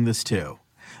feeling this too.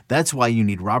 That's why you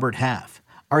need Robert Half.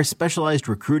 Our specialized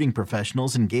recruiting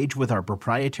professionals engage with our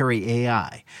proprietary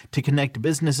AI to connect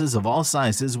businesses of all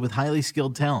sizes with highly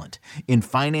skilled talent in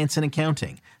finance and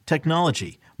accounting,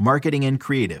 technology, marketing and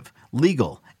creative,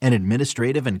 legal, and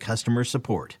administrative and customer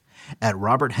support. At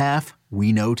Robert Half,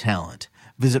 we know talent.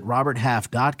 Visit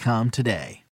roberthalf.com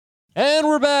today. And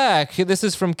we're back. This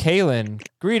is from Kalen.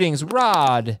 Greetings,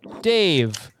 Rod,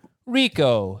 Dave,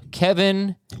 Rico,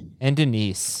 Kevin, and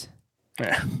Denise.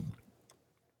 Yeah.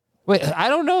 Wait, I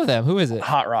don't know them. Who is it?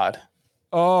 Hot Rod.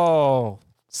 Oh,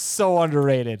 so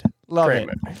underrated. Love Great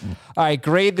it. movie. All right,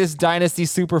 grade this Dynasty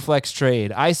Superflex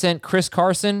trade. I sent Chris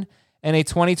Carson and a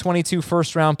 2022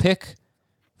 first-round pick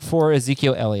for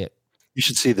Ezekiel Elliott. You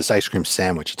should see this ice cream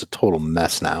sandwich. It's a total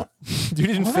mess now. You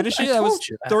didn't finish it? That was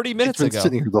 30 minutes It's been ago.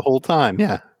 sitting here the whole time.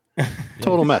 Yeah.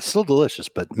 Total mess. Still delicious,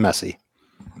 but messy.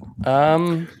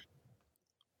 I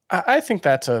think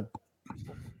that's a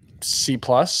C+.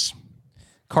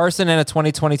 Carson and a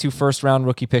 2022 first-round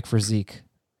rookie pick for Zeke.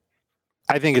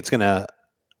 I think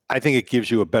it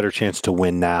gives you a better chance to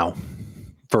win now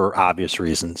for obvious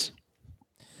reasons.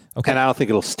 Okay. And I don't think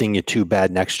it'll sting you too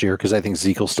bad next year because I think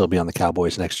Zeke will still be on the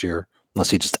Cowboys next year unless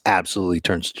he just absolutely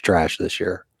turns to trash this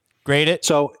year. Grade it.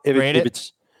 So if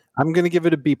it's, I'm going to give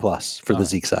it a B+ for the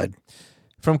Zeke side.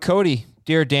 From Cody,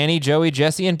 dear Danny, Joey,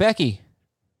 Jesse, and Becky.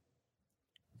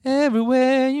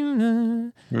 Everywhere you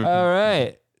know. Mm-hmm. All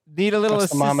right. Need a little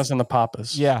the mamas and the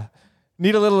papas. Yeah.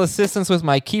 Need a little assistance with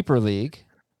my keeper league.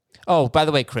 Oh, by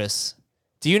the way, Chris,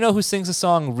 do you know who sings the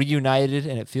song Reunited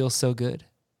and It Feels So Good?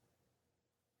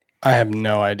 I have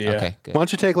no idea. Okay, good. Why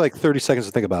don't you take like 30 seconds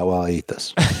to think about it while I eat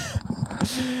this?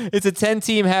 It's a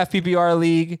 10-team half PPR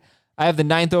league. I have the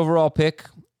 9th overall pick.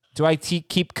 Do I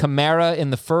keep Kamara in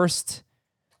the 1st,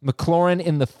 McLaurin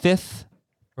in the 5th,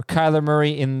 or Kyler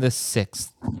Murray in the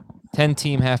 6th?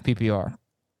 10-team half PPR.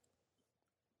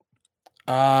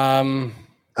 I'm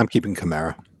keeping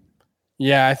Kamara.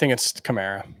 Yeah, I think it's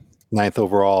Kamara. 9th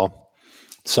overall,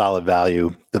 solid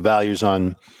value. The values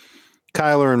on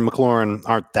Kyler and McLaurin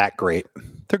aren't that great.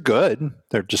 They're good.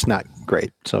 They're just not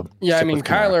great. So yeah, I mean,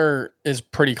 Kyler is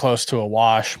pretty close to a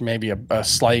wash, maybe a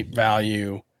slight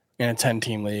value in a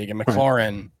 10-team league. And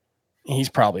McLaurin, he's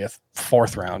probably a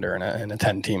 4th rounder in a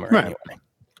 10-teamer anyway.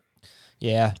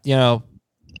 Yeah,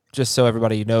 just so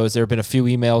everybody knows, there have been a few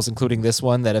emails, including this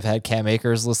one, that have had Cam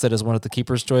Akers listed as one of the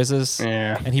keepers' choices.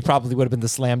 Yeah. And he probably would have been the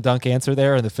slam dunk answer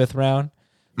there in the 5th round.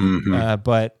 Mm-hmm.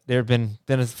 But there have been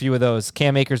a few of those.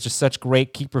 Cam Akers just such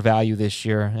great keeper value this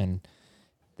year, and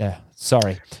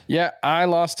sorry. Yeah, I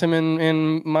lost him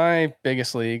in my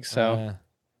biggest league, so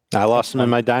I lost him in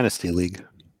my dynasty league.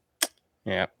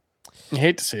 Yeah, you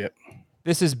hate to see it.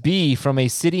 This is B from a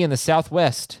city in the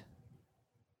Southwest.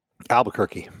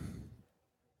 Albuquerque.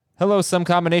 Hello, some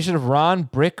combination of Ron,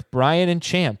 Brick, Brian, and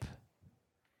Champ.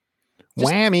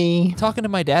 Whammy. Talking to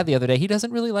my dad the other day, he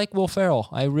doesn't really like Will Ferrell.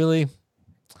 I really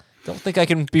don't think I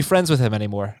can be friends with him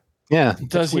anymore. Yeah.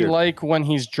 Does he like when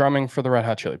he's drumming for the Red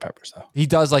Hot Chili Peppers, though? He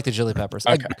does like the Chili Peppers.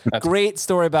 Okay, Great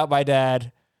story about my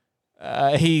dad.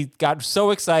 He got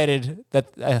so excited that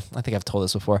I think I've told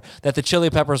this before, that the Chili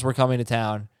Peppers were coming to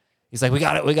town. He's like,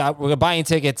 we're buying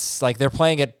tickets. Like, they're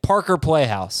playing at Parker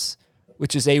Playhouse,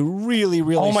 which is a really,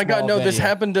 really oh my God, no, venue.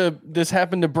 this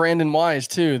happened to Brandon Wise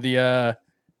too, the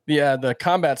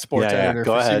combat sports editor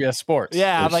for CBS Sports.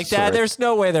 Yeah, I'm like, Dad, there's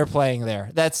no way they're playing there.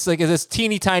 That's like this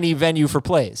teeny tiny venue for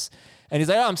plays. And he's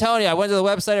like, oh, I'm telling you, I went to the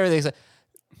website, everything. He's like,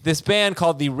 this band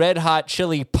called the Red Hot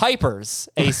Chili Pipers,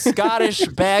 a Scottish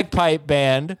bagpipe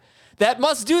band that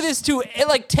must do this to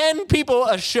like 10 people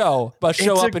a show, but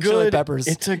show up in Chili Peppers.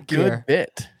 It's a good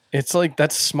bit. It's like,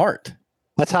 that's smart.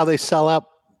 That's how they sell out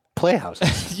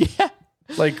playhouses. Yeah.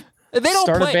 Like, they don't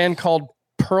start play a band called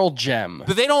Pearl Gem.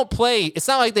 But they don't play. It's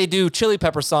not like they do Chili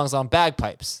Pepper songs on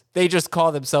bagpipes. They just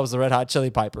call themselves the Red Hot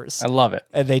Chili Pipers. I love it.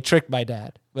 And they tricked my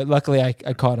dad. But luckily, I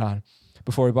caught on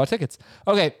before we bought tickets.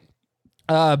 Okay.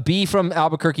 B from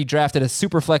Albuquerque drafted a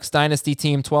Superflex Dynasty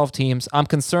team, 12 teams. I'm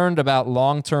concerned about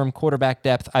long-term quarterback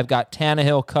depth. I've got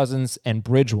Tannehill, Cousins, and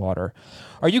Bridgewater.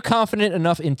 Are you confident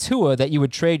enough in Tua that you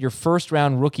would trade your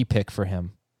first-round rookie pick for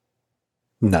him?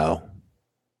 No.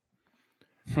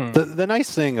 The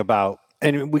nice thing about,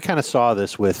 and we kind of saw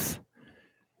this with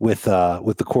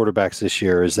the quarterbacks this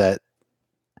year, is that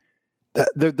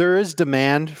there is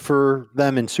demand for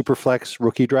them in Superflex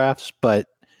rookie drafts, but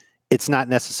it's not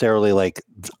necessarily like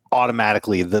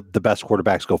automatically the best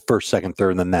quarterbacks go first, second,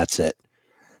 third, and then that's it.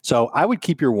 So I would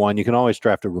keep your one. You can always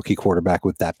draft a rookie quarterback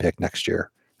with that pick next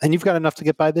year, and you've got enough to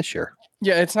get by this year.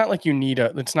 Yeah, it's not like you need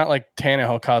it's not like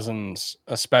Tannehill, Cousins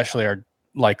especially are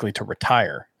likely to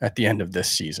retire at the end of this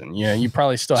season. Yeah, you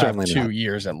probably still have 2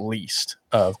 years at least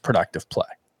of productive play.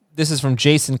 This is from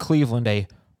Jason Cleveland, a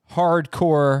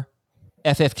hardcore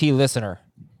FFT listener.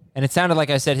 And it sounded like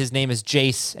I said his name is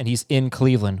Jace and he's in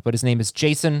Cleveland, but his name is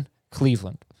Jason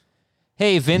Cleveland.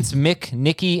 Hey, Vince, Mick,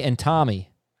 Nikki, and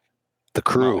Tommy. The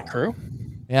crew.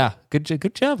 Yeah, good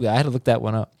job, guy. I had to look that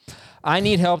one up. I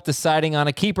need help deciding on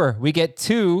a keeper. We get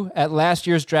 2 at last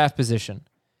year's draft position.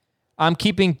 I'm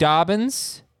keeping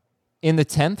Dobbins in the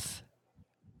 10th,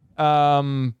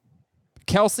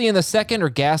 Kelsey in the 2nd, or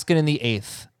Gaskin in the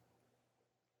 8th.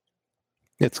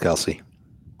 It's Kelsey.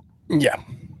 Yeah.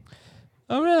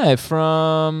 All right,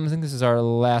 I think this is our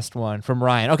last one, from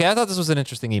Ryan. Okay, I thought this was an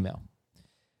interesting email.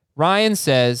 Ryan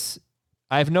says,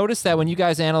 I've noticed that when you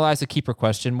guys analyze a keeper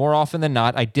question, more often than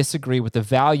not, I disagree with the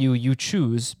value you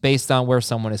choose based on where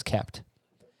someone is kept.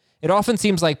 It often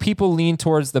seems like people lean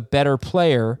towards the better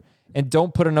player and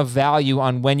don't put enough value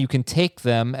on when you can take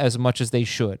them as much as they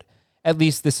should. At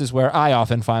least this is where I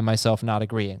often find myself not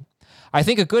agreeing. I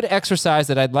think a good exercise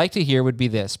that I'd like to hear would be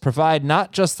this. Provide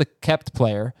not just the kept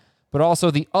player, but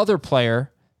also the other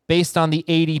player based on the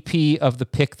ADP of the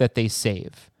pick that they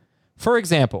save. For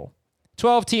example,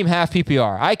 12-team half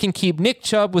PPR. I can keep Nick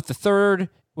Chubb with a third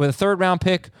round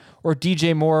pick, or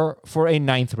DJ Moore for a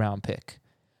 9th round pick.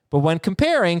 But when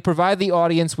comparing, provide the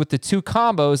audience with the 2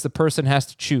 combos the person has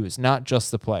to choose, not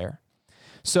just the player.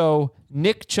 So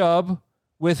Nick Chubb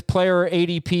with player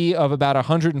ADP of about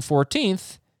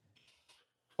 114th,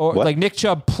 or like Nick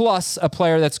Chubb plus a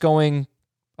player that's going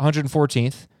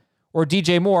 114th, or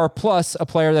DJ Moore plus a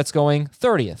player that's going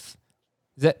 30th.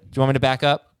 Do you want me to back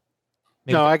up?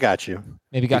 Maybe, no, I got you.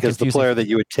 Maybe got because confusing. The player that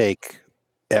you would take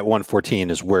at 114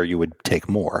 is where you would take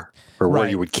more, or where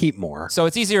you would keep more. So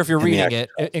it's easier if you're reading it.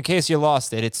 In case you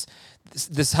lost it, it's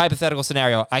this hypothetical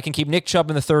scenario. I can keep Nick Chubb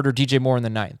in the 3rd or DJ Moore in the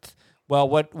 9th. Well,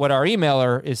 what our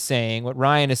emailer is saying, what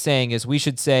Ryan is saying, is we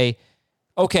should say,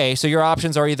 okay, so your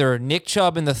options are either Nick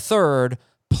Chubb in the 3rd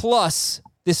plus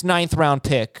this 9th round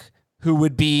pick, who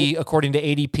would be, according to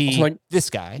ADP, like this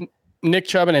guy. Nick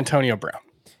Chubb and Antonio Brown.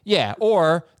 Yeah,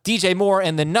 or DJ Moore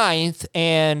in the 9th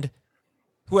and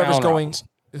whoever's going... Rollins.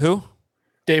 Who?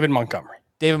 David Montgomery.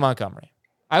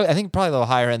 I think probably a little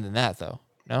higher end than that, though.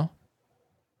 No?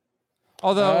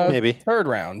 Although... maybe. 3rd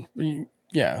round.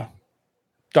 Yeah.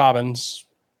 Dobbins,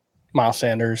 Miles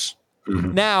Sanders.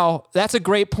 Mm-hmm. Now, that's a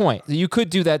great point. You could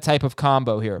do that type of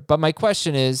combo here. But my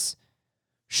question is,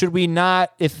 should we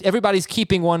not, if everybody's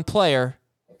keeping one player,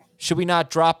 should we not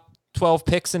drop 12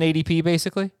 picks in ADP,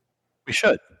 basically? We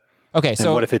should. Okay,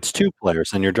 so what if it's 2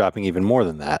 players and you're dropping even more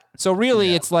than that? So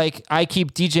really, it's like I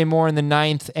keep DJ Moore in the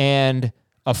 9th and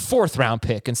a 4th round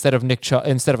pick instead of Nick Chubb,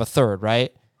 instead of a 3rd,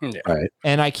 right? Yeah. Right.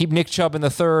 And I keep Nick Chubb in the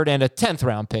 3rd and a 10th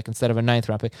round pick instead of a 9th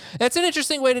round pick. That's an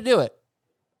interesting way to do it.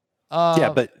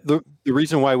 Yeah, but the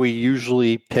reason why we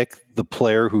usually pick the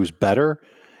player who's better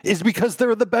is because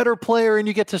they're the better player and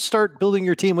you get to start building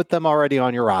your team with them already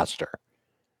on your roster.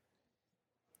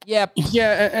 Yeah.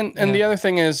 Yeah, and the other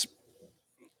thing is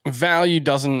value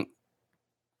doesn't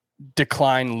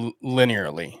decline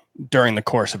linearly during the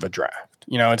course of a draft.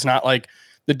 It's not like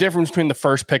the difference between the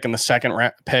first pick and the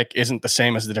second pick isn't the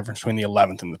same as the difference between the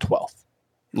 11th and the 12th.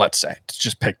 Let's say it's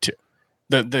just pick 2.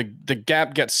 The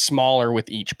gap gets smaller with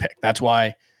each pick. That's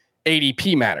why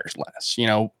ADP matters less.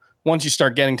 Once you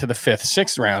start getting to the 5th,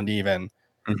 6th round, even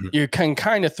you can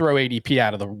kind of throw ADP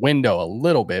out of the window a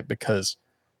little bit because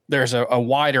there's a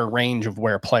wider range of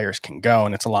where players can go,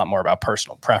 and it's a lot more about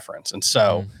personal preference. And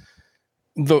so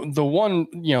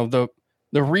the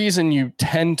reason you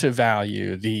tend to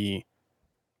value the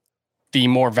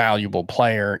more valuable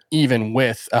player, even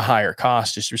with a higher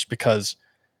cost, is just because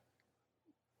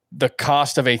the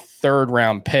cost of a 3rd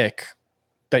round pick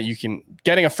that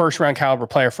getting a 1st round caliber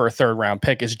player for a 3rd round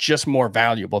pick is just more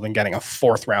valuable than getting a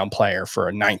 4th round player for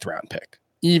a 9th round pick,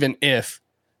 even if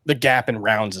the gap in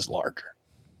rounds is larger.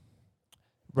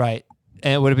 Right.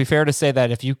 And would it be fair to say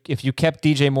that if you kept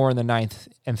DJ Moore in the 9th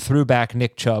and threw back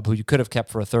Nick Chubb, who you could have kept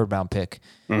for a 3rd round pick,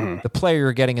 the player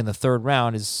you're getting in the 3rd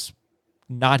round is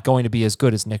not going to be as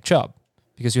good as Nick Chubb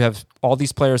because you have all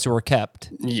these players who are kept.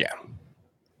 Yeah.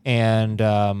 And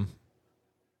that's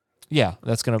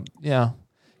going to,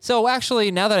 So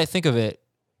actually, now that I think of it,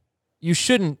 you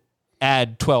shouldn't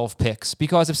add 12 picks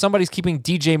because if somebody's keeping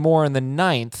DJ Moore in the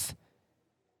 9th,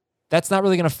 that's not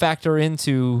really going to factor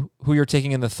into who you're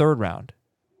taking in the 3rd round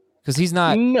because he's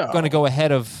not going to go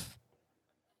ahead of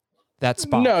that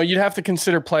spot. No, you'd have to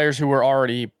consider players who were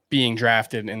already being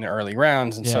drafted in the early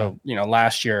rounds. And so,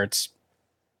 last year it's,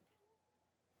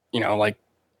 like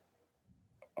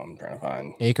I'm trying to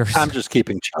find Akers. I'm just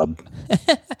keeping Chubb.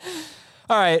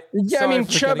 All right. Yeah, Sorry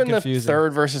for Chubb in getting the confusing.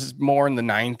 3rd versus Moore in the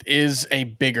 9th is a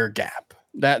bigger gap.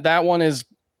 That one is,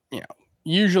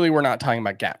 usually we're not talking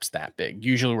about gaps that big.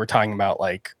 Usually we're talking about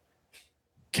like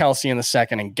Kelsey in the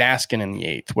 2nd and Gaskin in the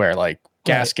 8th, where like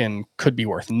Gaskin could be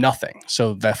worth nothing.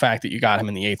 So the fact that you got him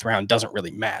in the 8th round doesn't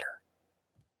really matter.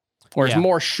 Whereas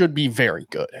Moore should be very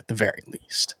good at the very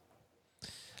least.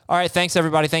 All right. Thanks,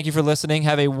 everybody. Thank you for listening.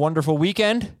 Have a wonderful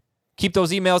weekend. Keep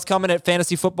those emails coming at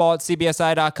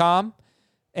fantasyfootball@cbsi.com.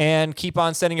 And keep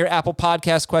on sending your Apple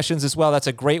Podcast questions as well. That's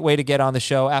a great way to get on the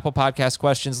show. Apple Podcast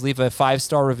questions. Leave a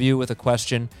 5-star review with a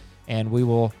question, and we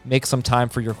will make some time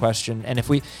for your question. And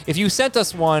if you sent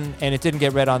us one and it didn't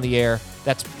get read on the air,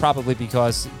 that's probably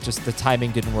because just the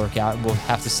timing didn't work out, and we'll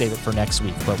have to save it for next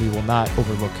week. But we will not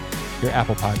overlook your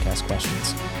Apple Podcast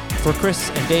questions. For Chris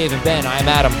and Dave and Ben, I'm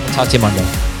Adam. We'll talk to you Monday.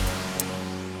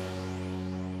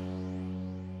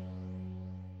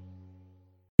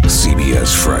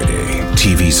 CBS Friday.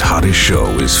 TV's hottest show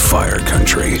is Fire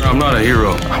Country. I'm not a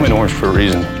hero. I'm in orange for a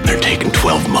reason. They're taking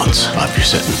 12 months off your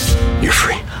sentence. You're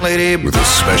free. Lady. With a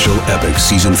special epic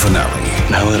season finale.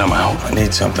 Now that I'm out, I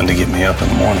need something to get me up in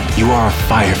the morning. You are a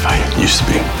firefighter. Used to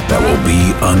be. That will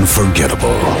be unforgettable.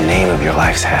 In the name of your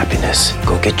life's happiness,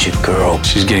 go get your girl.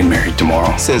 She's getting married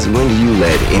tomorrow. Says, when do you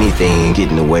let anything get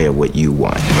in the way of what you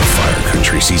want? The Fire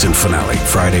Country season finale.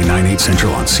 Friday, 9/8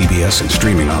 Central on CBS and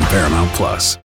streaming on Paramount+.